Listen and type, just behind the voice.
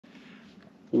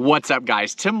What's up,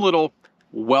 guys? Tim Little.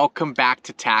 Welcome back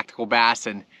to Tactical Bass,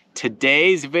 and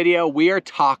today's video we are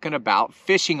talking about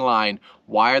fishing line.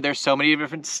 Why are there so many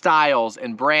different styles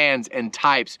and brands and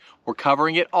types? We're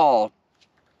covering it all.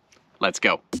 Let's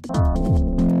go.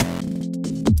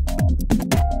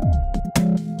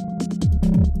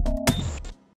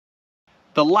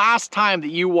 The last time that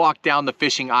you walked down the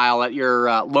fishing aisle at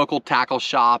your local tackle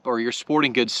shop or your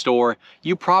sporting goods store,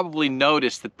 you probably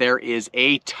noticed that there is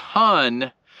a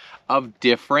ton of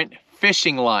different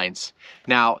fishing lines.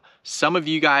 Now, some of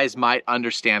you guys might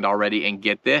understand already and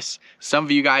get this. Some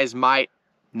of you guys might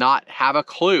not have a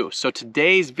clue. So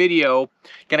today's video,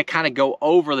 gonna kind of go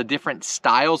over the different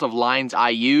styles of lines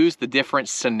I use, the different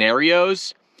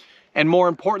scenarios, and more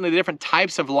importantly, the different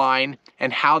types of line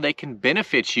and how they can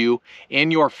benefit you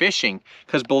in your fishing.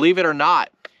 Because believe it or not,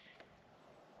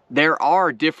 there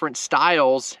are different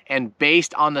styles, and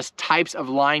based on the types of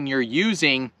line you're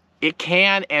using, it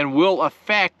can and will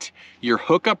affect your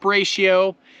hookup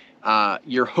ratio,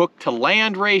 your hook to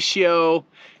land ratio,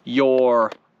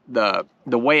 the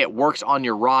way it works on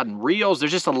your rod and reels.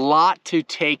 There's just a lot to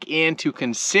take in to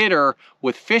consider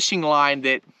with fishing line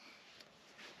that,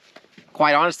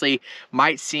 quite honestly,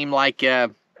 might seem like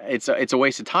it's a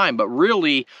waste of time. But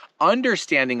really,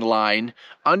 understanding line,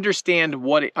 understanding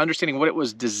what it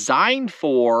was designed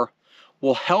for,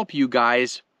 will help you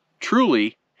guys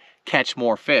truly catch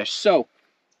more fish. So,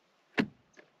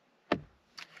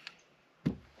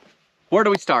 where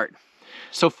do we start?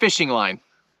 So fishing line,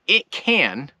 it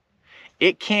can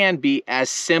be as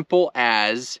simple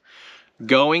as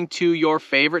going to your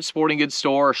favorite sporting goods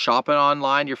store or shopping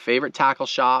online, your favorite tackle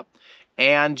shop,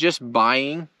 and just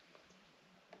buying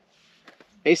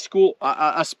a spool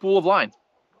of line,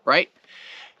 right?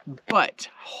 But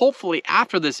hopefully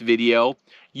after this video,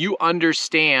 you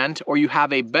understand, or you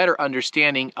have a better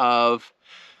understanding of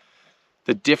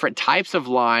the different types of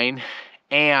line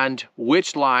and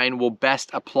which line will best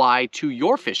apply to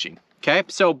your fishing, okay?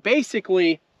 So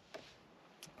basically,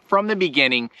 from the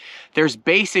beginning, there's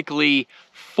basically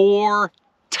 4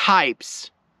 types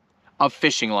of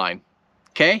fishing line,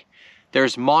 okay?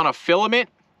 There's monofilament.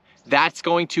 That's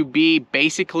going to be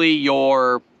basically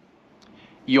your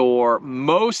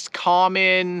most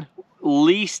common,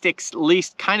 least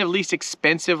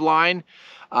expensive line.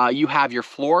 You have your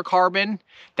fluorocarbon.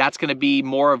 That's going to be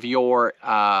more of your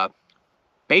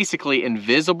basically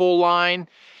invisible line.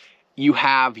 You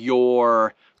have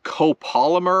your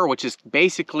Copolymer, which is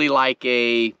basically like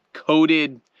a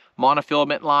coated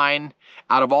monofilament line.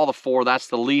 Out of all the 4, that's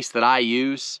the least that I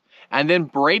use. And then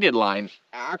braided line,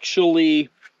 actually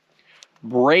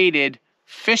braided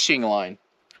fishing line.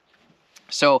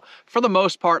 So for the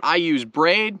most part, I use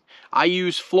braid, I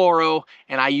use fluoro,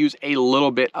 and I use a little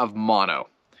bit of mono,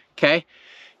 okay?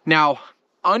 Now,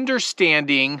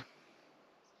 understanding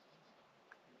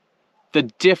the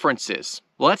differences,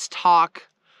 let's talk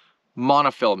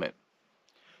monofilament.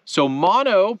 So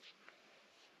mono,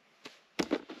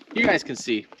 you guys can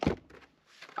see,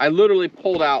 I literally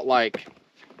pulled out like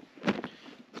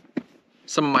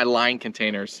some of my line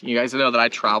containers. You guys know that I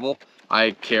travel.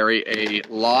 I carry a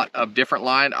lot of different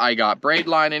line. I got braid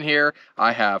line in here.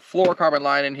 I have fluorocarbon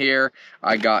line in here.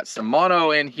 I got some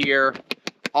mono in here,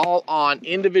 all on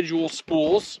individual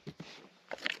spools.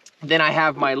 Then I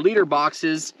have my leader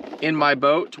boxes in my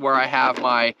boat where I have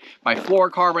my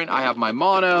fluorocarbon, I have my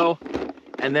mono,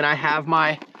 and then I have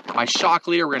my shock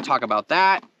leader. We're gonna talk about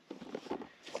that.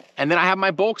 And then I have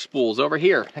my bulk spools over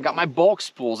here. I got my bulk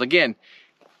spools. Again,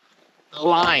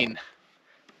 line.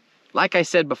 Like I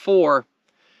said before,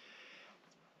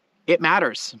 it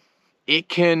matters. It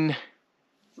can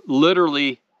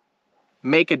literally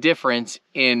make a difference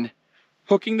in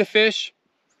hooking the fish,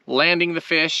 landing the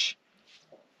fish,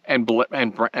 and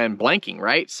blanking,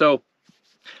 right? So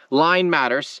line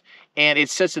matters, and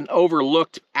it's such an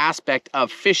overlooked aspect of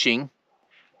fishing.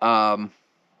 I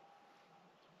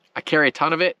carry a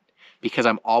ton of it because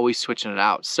I'm always switching it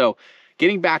out. So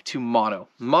getting back to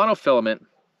monofilament,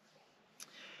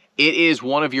 it is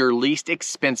one of your least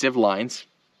expensive lines.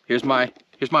 Here's my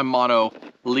mono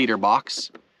leader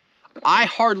box. I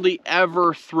hardly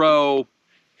ever throw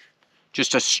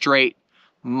just a straight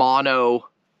mono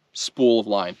spool of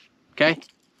line, okay?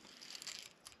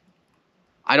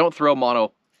 I don't throw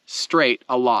mono straight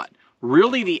a lot.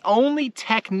 Really, the only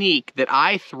technique that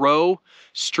I throw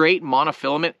straight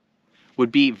monofilament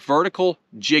would be vertical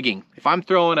jigging. If I'm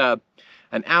throwing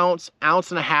an ounce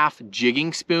and a half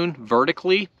jigging spoon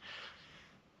vertically,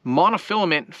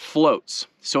 monofilament floats.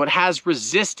 So it has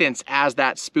resistance as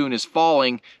that spoon is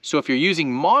falling. So if you're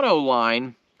using mono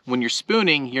line when you're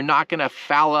spooning, you're not gonna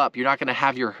foul up, you're not gonna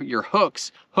have your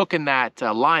hooks hooking that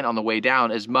line on the way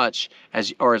down as much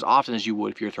as, or as often as you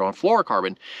would if you're throwing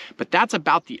fluorocarbon. But that's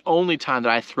about the only time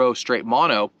that I throw straight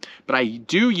mono, but I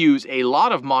do use a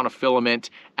lot of monofilament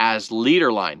as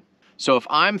leader line. So if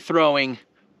I'm throwing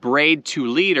braid to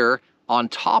leader on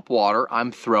top water,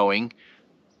 I'm throwing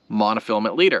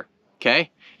monofilament leader, okay?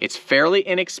 It's fairly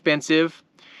inexpensive.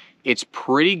 It's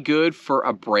pretty good for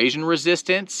abrasion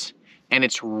resistance, and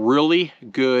it's really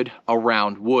good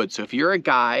around wood. So if you're a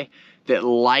guy that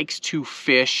likes to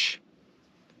fish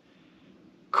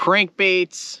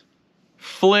crankbaits,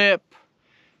 flip,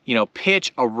 you know,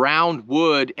 pitch around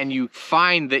wood, and you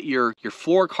find that your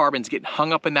fluorocarbon's getting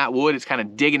hung up in that wood, it's kind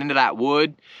of digging into that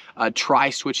wood, try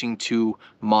switching to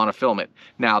monofilament.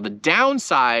 Now the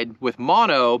downside with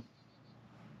mono,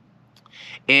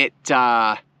 it's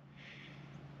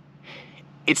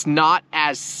not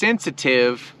as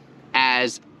sensitive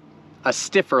as a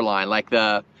stiffer line, like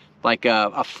a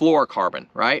fluorocarbon,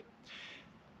 right?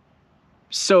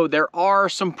 So there are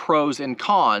some pros and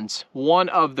cons. One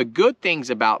of the good things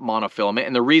about monofilament,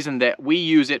 and the reason that we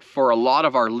use it for a lot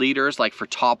of our leaders, like for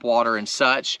top water and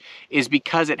such, is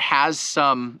because it has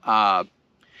some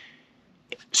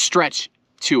stretch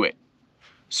to it.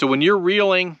 So when you're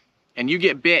reeling and you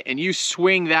get bit and you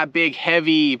swing that big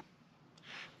heavy,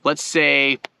 let's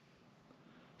say,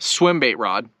 swim bait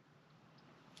rod,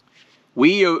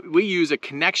 we use a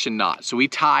connection knot. So we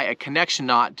tie a connection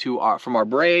knot to from our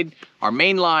braid, our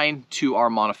main line, to our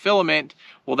monofilament.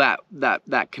 Well,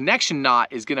 that connection knot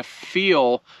is gonna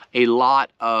feel a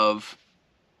lot of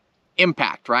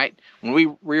impact, right? When we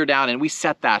rear down and we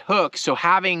set that hook, so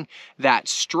having that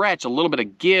stretch, a little bit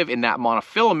of give in that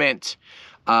monofilament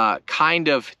kind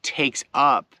of takes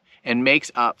up and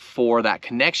makes up for that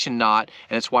connection knot,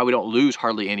 and that's why we don't lose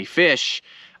hardly any fish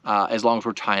as long as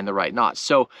we're tying the right knots.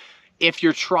 So if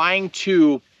you're trying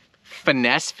to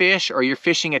finesse fish, or you're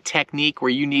fishing a technique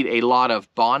where you need a lot of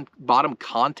bottom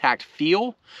contact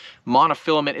feel,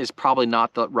 monofilament is probably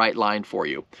not the right line for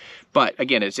you. But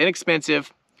again, it's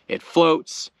inexpensive, it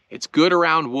floats, it's good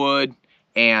around wood,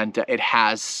 and it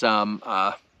has some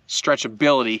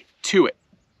stretchability to it.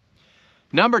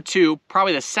 Number two,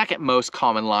 probably the second most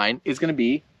common line, is gonna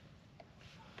be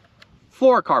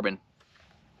fluorocarbon.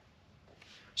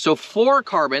 So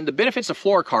fluorocarbon, the benefits of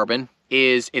fluorocarbon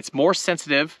is it's more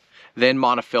sensitive than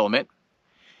monofilament.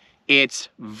 It's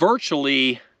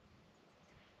virtually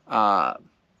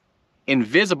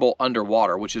invisible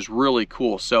underwater, which is really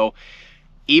cool. So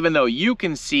even though you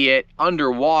can see it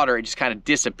underwater, it just kind of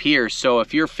disappears. So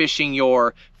if you're fishing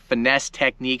your finesse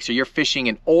techniques, or you're fishing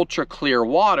in ultra clear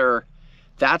water,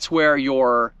 that's where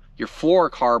your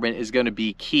fluorocarbon is going to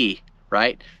be key,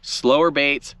 right? Slower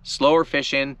baits, slower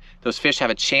fishing, those fish have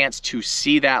a chance to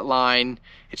see that line.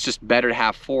 It's just better to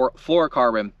have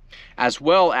fluorocarbon, as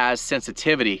well as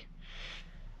sensitivity.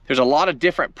 There's a lot of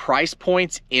different price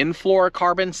points in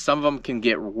fluorocarbon. Some of them can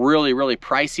get really, really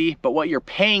pricey, but what you're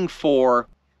paying for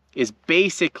is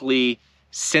basically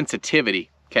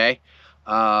sensitivity, okay?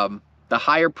 The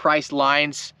higher priced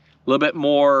lines, a little bit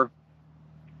more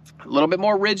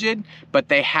rigid, but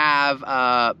they have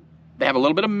a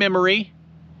little bit of memory.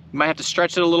 You might have to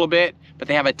stretch it a little bit, but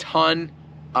they have a ton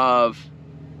of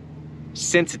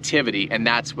sensitivity, and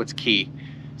that's what's key.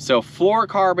 So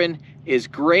fluorocarbon is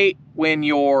great when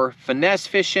you're finesse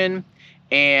fishing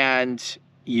and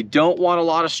you don't want a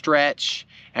lot of stretch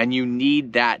and you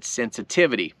need that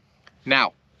sensitivity.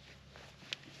 Now,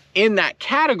 in that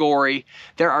category,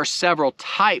 there are several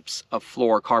types of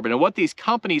fluorocarbon, and what these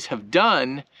companies have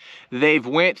done, they've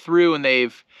went through and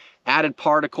they've added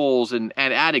particles and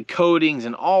added coatings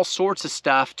and all sorts of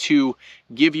stuff to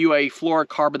give you a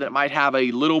fluorocarbon that might have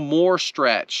a little more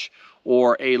stretch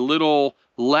or a little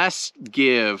less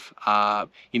give,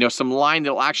 you know, some line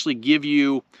that'll actually give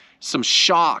you some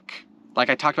shock. Like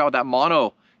I talked about with that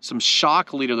mono, some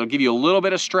shock leader, they'll give you a little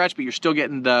bit of stretch, but you're still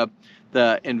getting the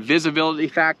invisibility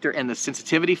factor and the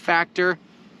sensitivity factor.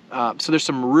 So there's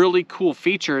some really cool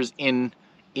features in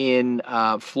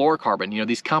fluorocarbon. You know,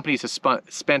 these companies have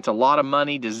spent a lot of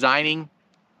money designing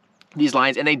these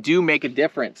lines, and they do make a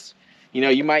difference. You know,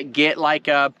 you might get like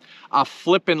a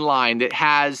flipping line that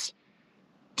has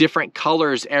different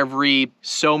colors every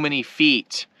so many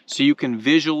feet, so you can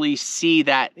visually see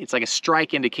that it's like a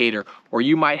strike indicator. Or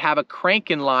you might have a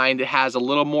cranking line that has a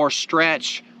little more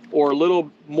stretch or a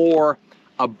little more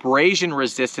abrasion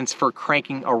resistance for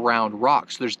cranking around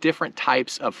rocks. There's different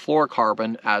types of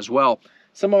fluorocarbon as well.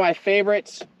 Some of my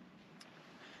favorites,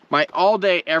 my all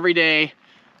day, everyday,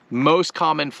 most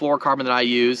common fluorocarbon that I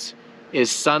use is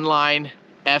Sunline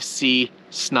FC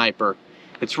Sniper.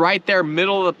 It's right there,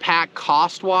 middle of the pack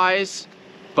cost-wise,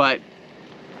 but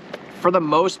for the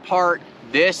most part,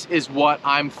 this is what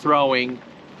I'm throwing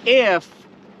if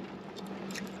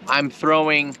I'm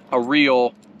throwing a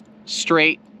reel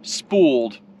straight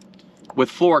spooled with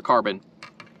fluorocarbon.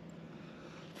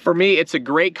 For me, it's a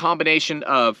great combination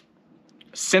of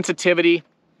sensitivity,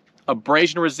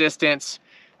 abrasion resistance,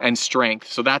 and strength.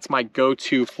 So that's my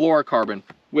go-to fluorocarbon.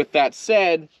 With that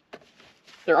said,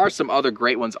 there are some other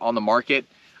great ones on the market.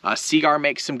 Seagar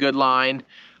makes some good line.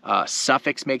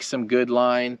 Suffix makes some good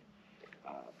line.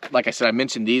 Like I said, I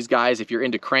mentioned these guys. If you're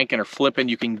into cranking or flipping,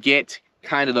 you can get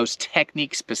kind of those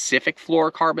technique-specific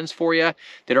fluorocarbons for you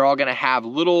that are all going to have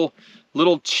little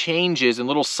changes and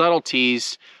little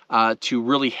subtleties to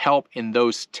really help in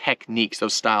those techniques,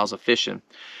 those styles of fishing.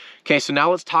 Okay, so now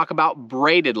let's talk about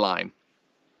braided line.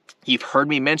 You've heard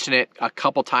me mention it a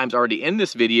couple times already in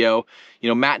this video. You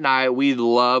know, Matt and I, we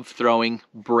love throwing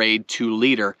braid 2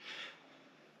 leader.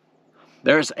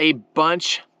 There's a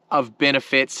bunch of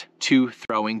benefits to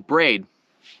throwing braid.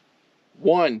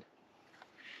 One,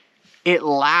 it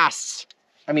lasts.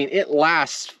 I mean, it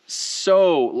lasts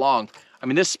so long. I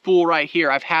mean, this spool right here,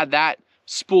 I've had that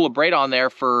spool of braid on there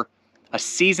for a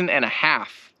season and a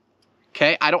half.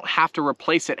 Okay, I don't have to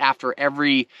replace it after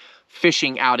every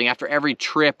fishing outing, after every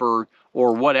trip or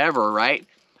whatever, right?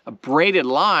 A braided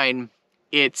line,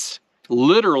 it's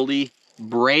literally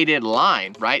braided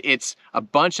line, right? It's a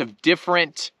bunch of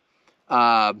different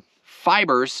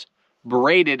fibers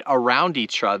braided around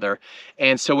each other.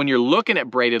 And so when you're looking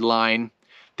at braided line,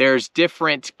 there's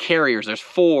different carriers. There's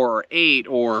 4 or 8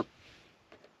 or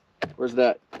where's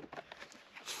that?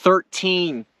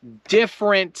 13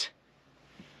 different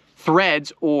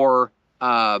threads or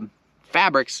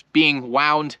fabrics being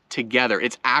wound together.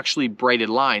 It's actually braided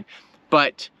line.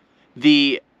 But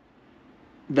the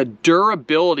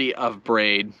durability of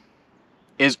braid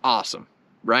is awesome,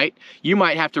 right? You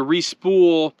might have to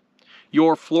re-spool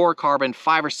your fluorocarbon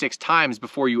 5 or 6 times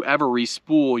before you ever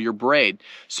re-spool your braid.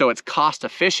 So it's cost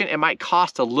efficient. It might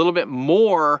cost a little bit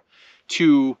more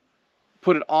to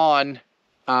put it on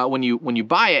when you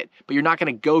buy it, but you're not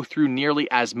going to go through nearly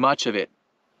as much of it.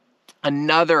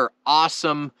 Another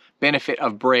awesome benefit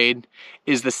of braid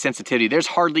is the sensitivity. There's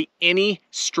hardly any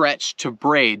stretch to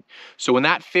braid. So when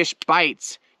that fish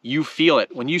bites, you feel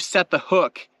it. When you set the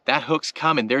hook, that hook's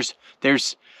coming. There's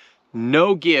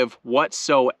no give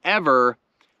whatsoever,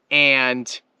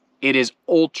 and it is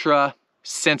ultra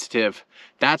sensitive.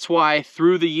 That's why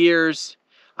through the years,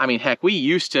 I mean, heck,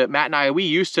 Matt and I, we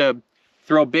used to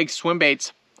throw big swim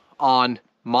baits on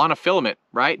monofilament,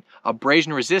 right?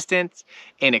 Abrasion resistant,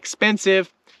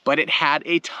 inexpensive, but it had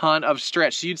a ton of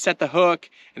stretch. So you'd set the hook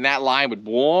and that line would,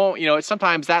 you know,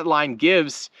 sometimes that line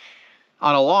gives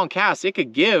on a long cast, it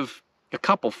could give a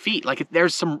couple feet. Like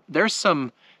there's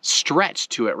some stretch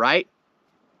to it, right?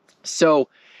 So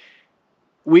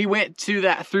we went through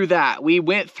that. We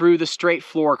went through the straight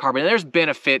fluorocarbon. And there's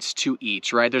benefits to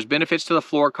each, right? There's benefits to the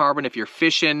fluorocarbon. If you're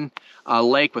fishing a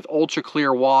lake with ultra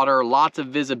clear water, lots of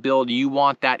visibility, you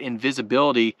want that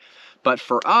invisibility. But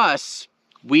for us,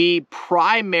 we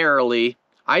primarily,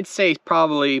 I'd say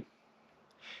probably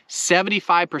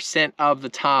 75% of the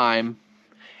time,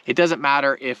 it doesn't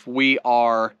matter if we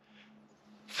are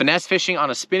finesse fishing on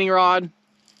a spinning rod,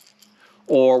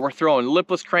 or we're throwing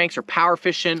lipless cranks or power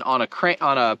fishing on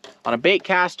a bait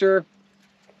caster,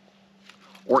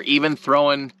 or even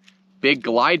throwing big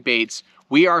glide baits,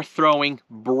 we are throwing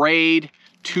braid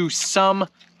to some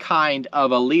kind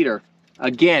of a leader.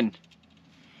 Again,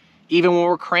 even when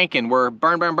we're cranking, we're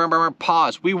burn,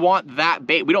 pause. We want that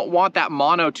bait. We don't want that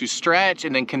mono to stretch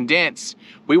and then condense.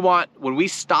 We want, when we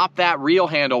stop that reel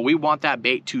handle, we want that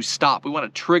bait to stop. We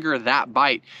want to trigger that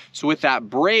bite. So with that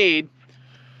braid,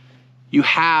 you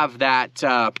have that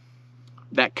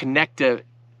connectivity.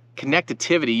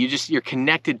 You're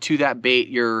connected to that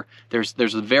bait.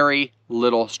 There's very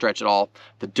little stretch at all.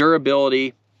 The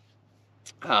durability,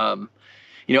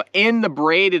 you know, in the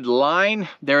braided line,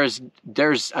 there's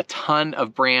a ton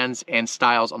of brands and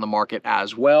styles on the market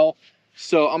as well.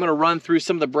 So I'm gonna run through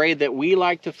some of the braid that we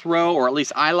like to throw, or at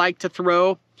least I like to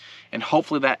throw, and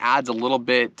hopefully that adds a little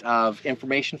bit of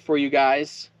information for you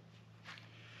guys.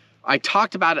 I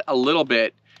talked about it a little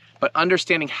bit, but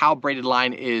understanding how braided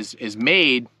line is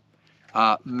made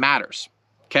matters,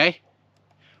 okay?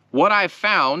 What I've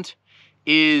found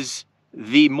is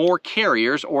the more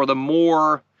carriers or the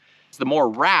more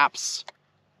wraps,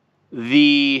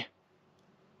 the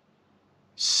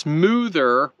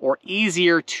smoother or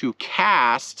easier to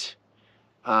cast,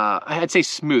 I'd say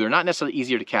smoother, not necessarily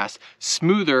easier to cast,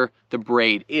 smoother the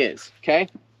braid is, okay?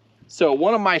 So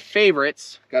one of my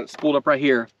favorites, got it spooled up right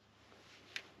here,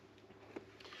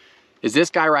 is this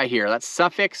guy right here. That's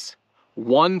suffix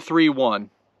 131.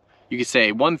 You could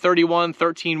say 131,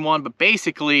 13-1, but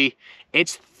basically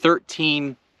it's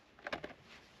 13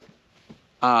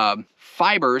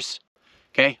 fibers,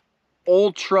 okay?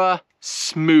 Ultra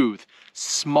smooth,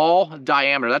 small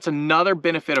diameter. That's another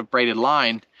benefit of braided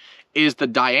line, is the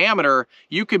diameter.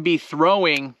 You could be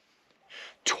throwing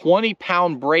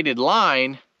 20-pound braided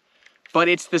line, but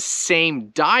it's the same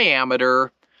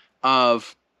diameter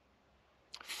of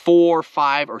 4,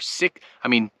 5, or 6, I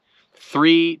mean,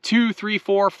 2, 3,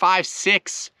 4, 5,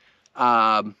 6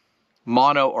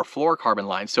 mono or fluorocarbon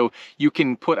line. So you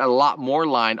can put a lot more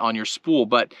line on your spool,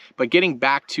 but getting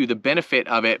back to the benefit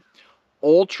of it,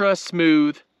 ultra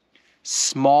smooth,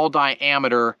 small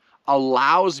diameter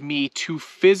allows me to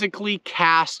physically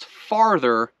cast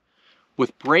farther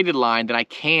with braided line than I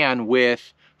can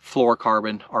with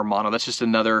fluorocarbon or mono. That's just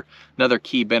another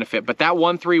key benefit. But that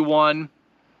 131,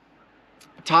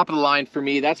 top of the line for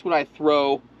me, that's what I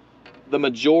throw the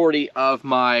majority of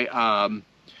my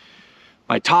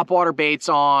my topwater baits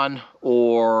on,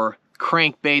 or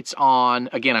crankbaits on.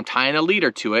 Again, I'm tying a leader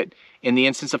to it. In the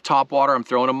instance of topwater, I'm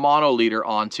throwing a mono leader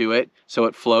onto it so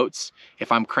it floats.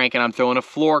 If I'm cranking, I'm throwing a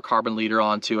fluorocarbon leader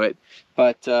onto it.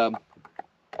 But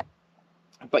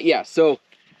yeah, so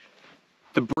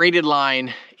the braided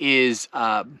line is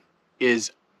a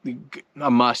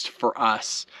must for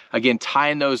us. Again,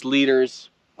 tying those leaders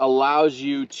allows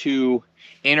you to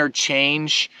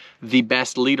interchange the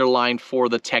best leader line for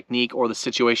the technique or the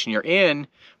situation you're in,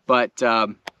 but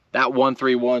that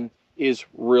 131 is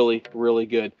really, really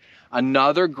good.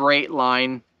 Another great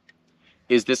line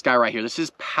is this guy right here. This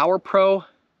is Power Pro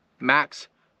Max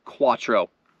Quattro.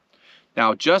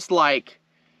 Now, just like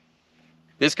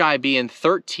this guy being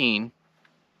 13,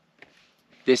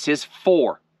 this is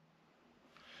 4.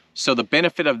 So the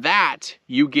benefit of that,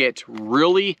 you get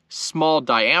really small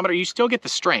diameter. You still get the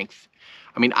strength.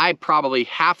 I mean, I probably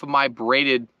half of my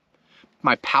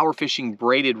power fishing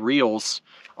braided reels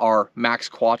are Max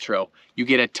Quattro. You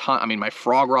get a ton. I mean, my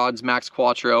frog rod's Max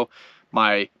Quattro,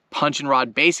 my punching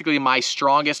rod, basically my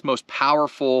strongest, most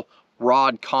powerful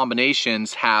rod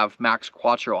combinations have Max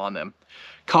Quattro on them.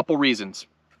 Couple reasons.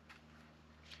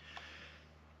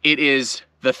 It is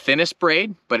the thinnest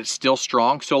braid, but it's still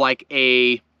strong. So like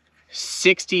a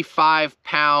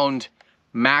 65-pound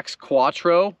Max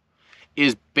Quattro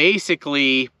is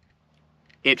basically,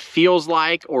 it feels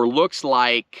like or looks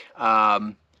like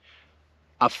a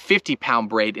 50-pound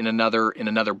braid in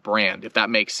another brand, if that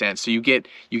makes sense. So you get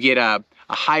a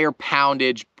higher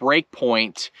poundage break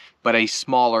point, but a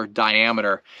smaller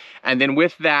diameter. And then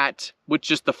with that, with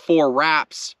just the 4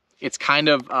 wraps, it's kind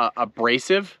of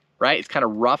abrasive, right? It's kind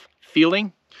of rough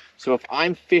feeling. So if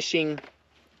I'm fishing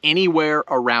anywhere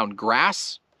around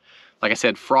grass, like I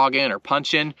said, frogging or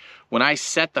punching, when I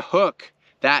set the hook,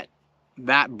 that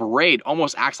braid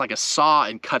almost acts like a saw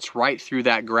and cuts right through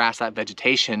that grass, that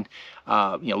vegetation, you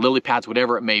know, lily pads,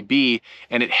 whatever it may be,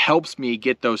 and it helps me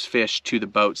get those fish to the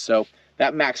boat. So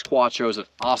that Max Quattro is an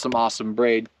awesome, awesome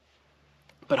braid.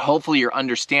 But hopefully you're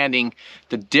understanding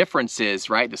the differences,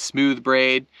 right? The smooth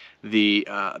braid, the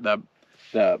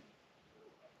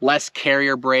less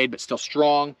carrier braid, but still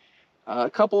strong. A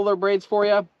couple other braids for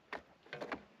you.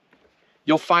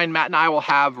 You'll find Matt and I will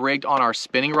have rigged on our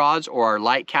spinning rods or our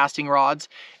light casting rods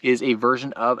is a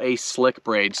version of a slick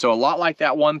braid. So a lot like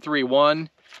that 131,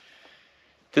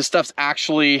 this stuff's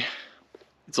actually,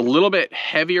 it's a little bit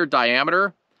heavier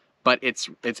diameter, but it's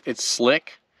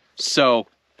slick. So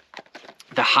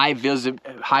the high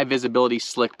visibility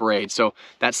slick braid. So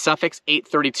that suffix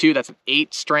 832, that's an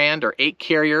 8 strand or 8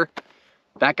 carrier.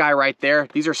 That guy right there,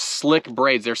 these are slick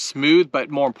braids. They're smooth, but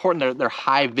more important, they're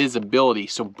high visibility.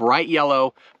 So bright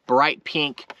yellow, bright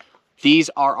pink, these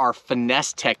are our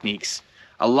finesse techniques.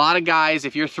 A lot of guys,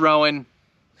 if you're throwing,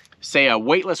 say, a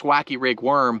weightless wacky rig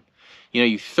worm, you know,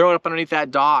 you throw it up underneath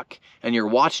that dock and you're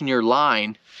watching your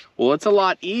line. Well, it's a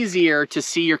lot easier to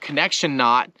see your connection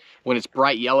knot when it's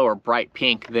bright yellow or bright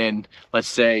pink than, let's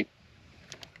say,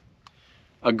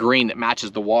 a green that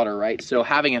matches the water, right? So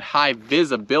having a high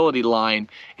visibility line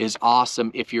is awesome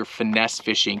if you're finesse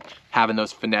fishing, having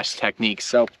those finesse techniques.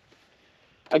 So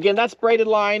again, that's braided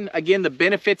line. Again, the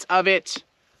benefits of it,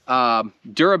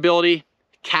 durability,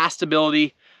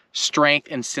 castability, strength,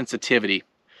 and sensitivity.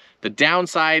 The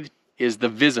downside is the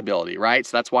visibility, right?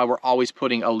 So that's why we're always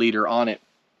putting a leader on it.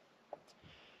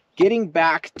 Getting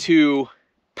back to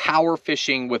power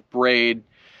fishing with braid,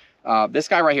 this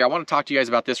guy right here, I want to talk to you guys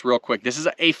about this real quick. This is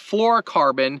a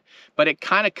fluorocarbon, but it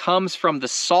kind of comes from the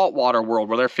saltwater world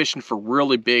where they're fishing for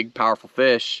really big, powerful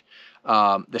fish.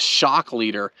 the shock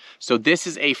leader. So this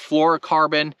is a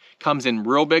fluorocarbon, comes in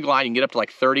real big line. You can get up to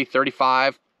like 30,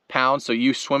 35 pounds. So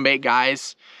you swim bait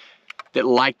guys that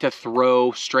like to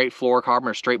throw straight fluorocarbon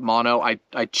or straight mono,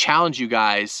 I challenge you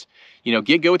guys, you know,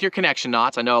 get good with your connection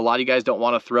knots. I know a lot of you guys don't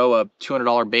want to throw a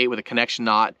 $200 bait with a connection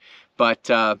knot, but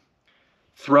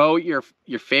throw your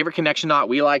favorite connection knot.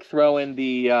 We like throwing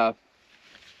the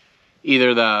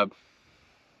either the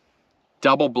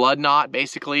double blood knot,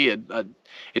 basically.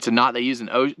 It's a knot they use in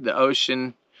the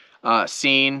ocean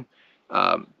scene.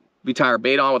 We tie our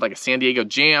bait on with like a San Diego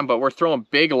jam, but we're throwing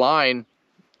big line,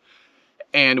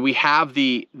 and we have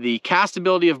the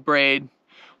castability of Braid,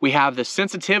 we have the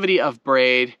sensitivity of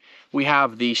Braid, we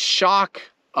have the shock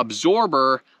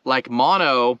absorber like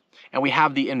mono, and we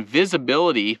have the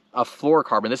invisibility of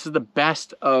fluorocarbon. This is the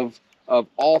best of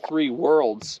all three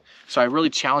worlds. So I really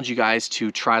challenge you guys to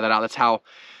try that out. That's how,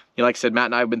 you know, like I said, Matt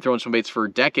and I have been throwing swim baits for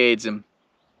decades, and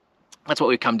that's what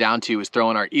we've come down to, is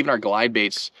throwing even our glide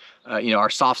baits, you know, our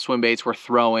soft swim baits, we're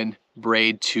throwing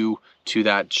Braid to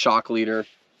that shock leader,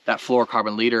 that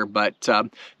fluorocarbon leader. But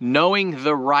knowing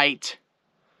the right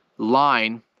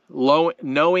line,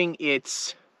 knowing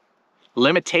its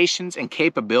limitations and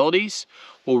capabilities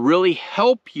will really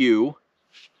help you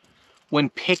when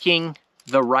picking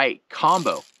the right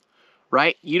combo,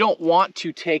 right? You don't want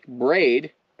to take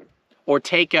Braid or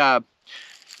take a,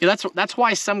 you know, that's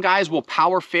why some guys will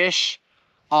power fish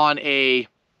on a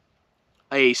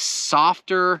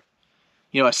softer,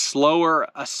 you know, a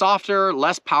softer,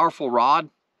 less powerful rod.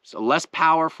 So less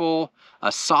powerful,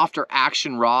 a softer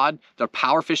action rod. They'll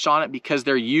power fish on it because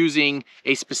they're using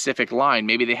a specific line.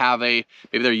 Maybe maybe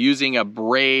they're using a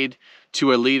Braid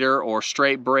to a leader or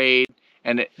straight Braid,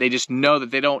 and they just know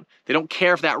that they don't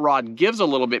care if that rod gives a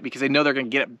little bit, because they know they're gonna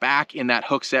get it back in that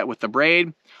hook set with the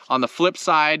Braid. On the flip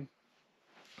side,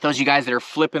 those of you guys that are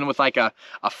flipping with like a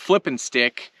flipping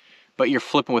stick, but you're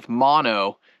flipping with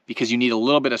mono because you need a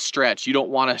little bit of stretch. You don't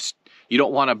want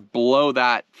to blow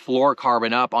that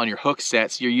fluorocarbon up on your hook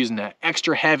set, so you're using an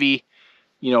extra heavy,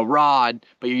 you know, rod,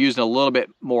 but you're using a little bit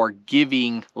more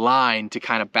giving line to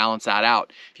kind of balance that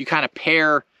out. If you kind of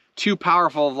pair too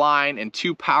powerful of line and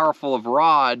too powerful of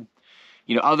rod,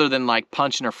 you know, other than like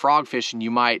punching or frog fishing,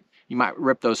 you might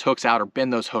rip those hooks out or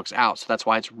bend those hooks out. So that's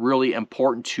why it's really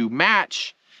important to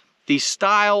match the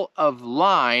style of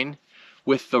line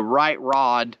with the right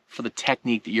rod for the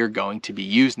technique that you're going to be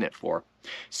using it for.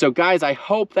 So guys, I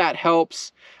hope that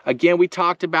helps. Again, we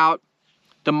talked about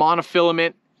the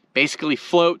monofilament, basically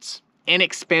floats,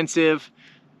 inexpensive,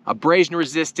 abrasion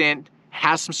resistant,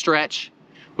 has some stretch.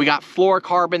 We got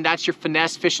fluorocarbon, that's your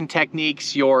finesse fishing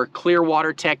techniques, your clear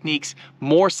water techniques,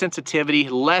 more sensitivity,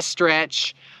 less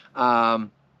stretch,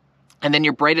 and then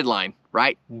your braided line,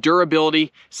 right?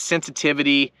 Durability,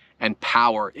 sensitivity, and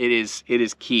power. It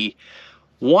is key.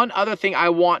 One other thing I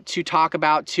want to talk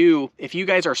about too, if you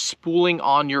guys are spooling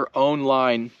on your own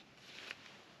line,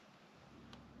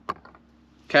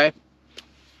 okay? I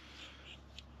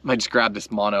might just grab this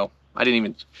mono. I didn't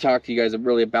even talk to you guys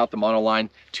really about the mono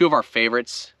line. Two of our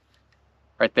favorites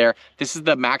right there. This is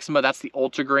the Maxima, that's the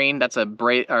Ultra Green. That's a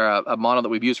braid or a mono that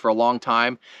we've used for a long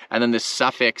time. And then this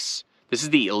Suffix, this is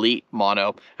the Elite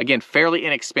mono. Again, fairly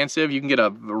inexpensive. You can get a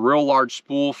real large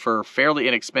spool for fairly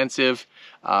inexpensive,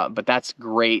 but that's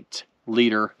great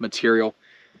leader material.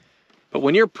 But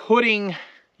when you're putting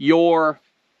your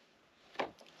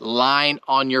line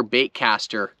on your bait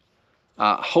caster,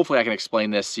 hopefully I can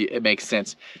explain this, it makes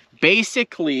sense.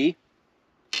 Basically,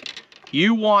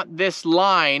 you want this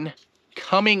line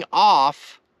coming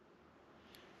off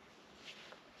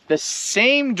the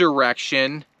same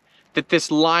direction that this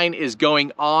line is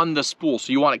going on the spool.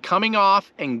 So you want it coming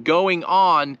off and going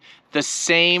on the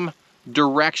same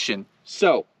direction.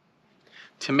 So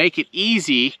to make it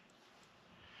easy,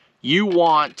 you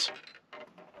want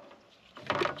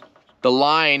the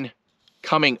line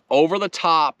coming over the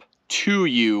top to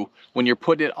you when you're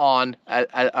putting it on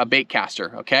a bait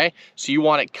caster, okay? So you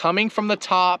want it coming from the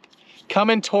top,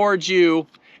 coming towards you,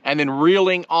 and then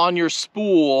reeling on your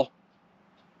spool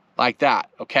like that,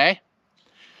 okay?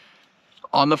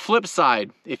 On the flip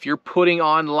side, if you're putting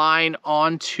on line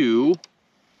onto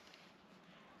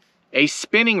a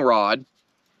spinning rod,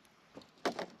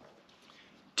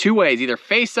 two ways, either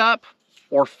face up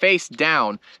or face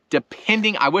down,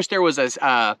 depending. I wish there was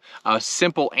a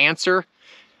simple answer.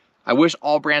 I wish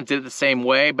all brands did it the same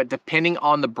way, but depending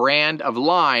on the brand of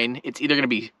line, it's either gonna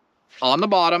be on the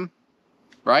bottom,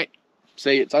 right?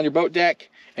 Say it's on your boat deck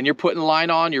and you're putting the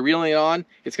line on, you're reeling it on,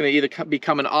 it's gonna either be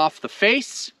coming off the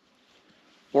face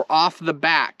or off the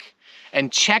back.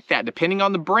 And check that, depending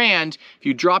on the brand, if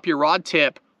you drop your rod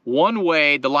tip one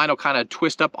way, the line will kind of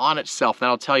twist up on itself.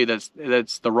 That'll tell you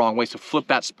that's the wrong way. So flip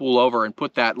that spool over and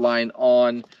put that line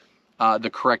on the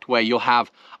correct way. You'll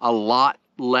have a lot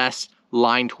less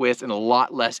line twist and a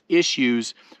lot less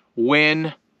issues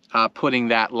when putting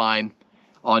that line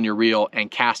on your reel and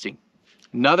casting.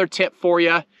 Another tip for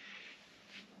you,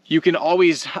 you can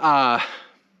always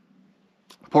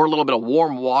pour a little bit of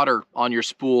warm water on your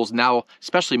spools. Now,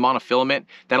 especially monofilament,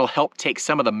 that'll help take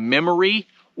some of the memory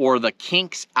or the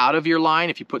kinks out of your line.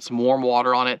 If you put some warm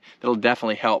water on it, that'll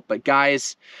definitely help. But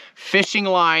guys, fishing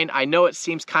line, I know it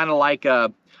seems kind of like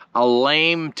a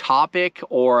lame topic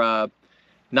or a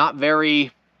not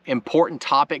very important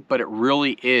topic, but it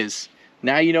really is.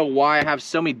 Now you know why I have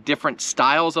so many different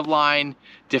styles of line,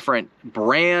 different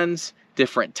brands,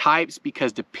 different types,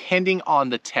 because depending on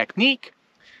the technique,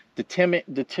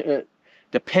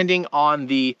 depending on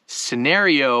the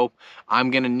scenario,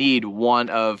 I'm gonna need one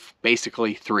of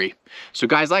basically 3. So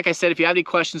guys, like I said, if you have any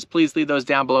questions, please leave those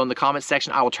down below in the comment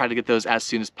section. I will try to get those as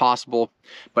soon as possible.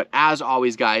 But as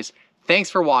always, guys, thanks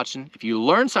for watching. If you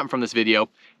learned something from this video,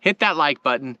 hit that like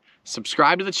button,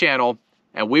 subscribe to the channel,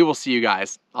 and we will see you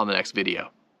guys on the next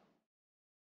video.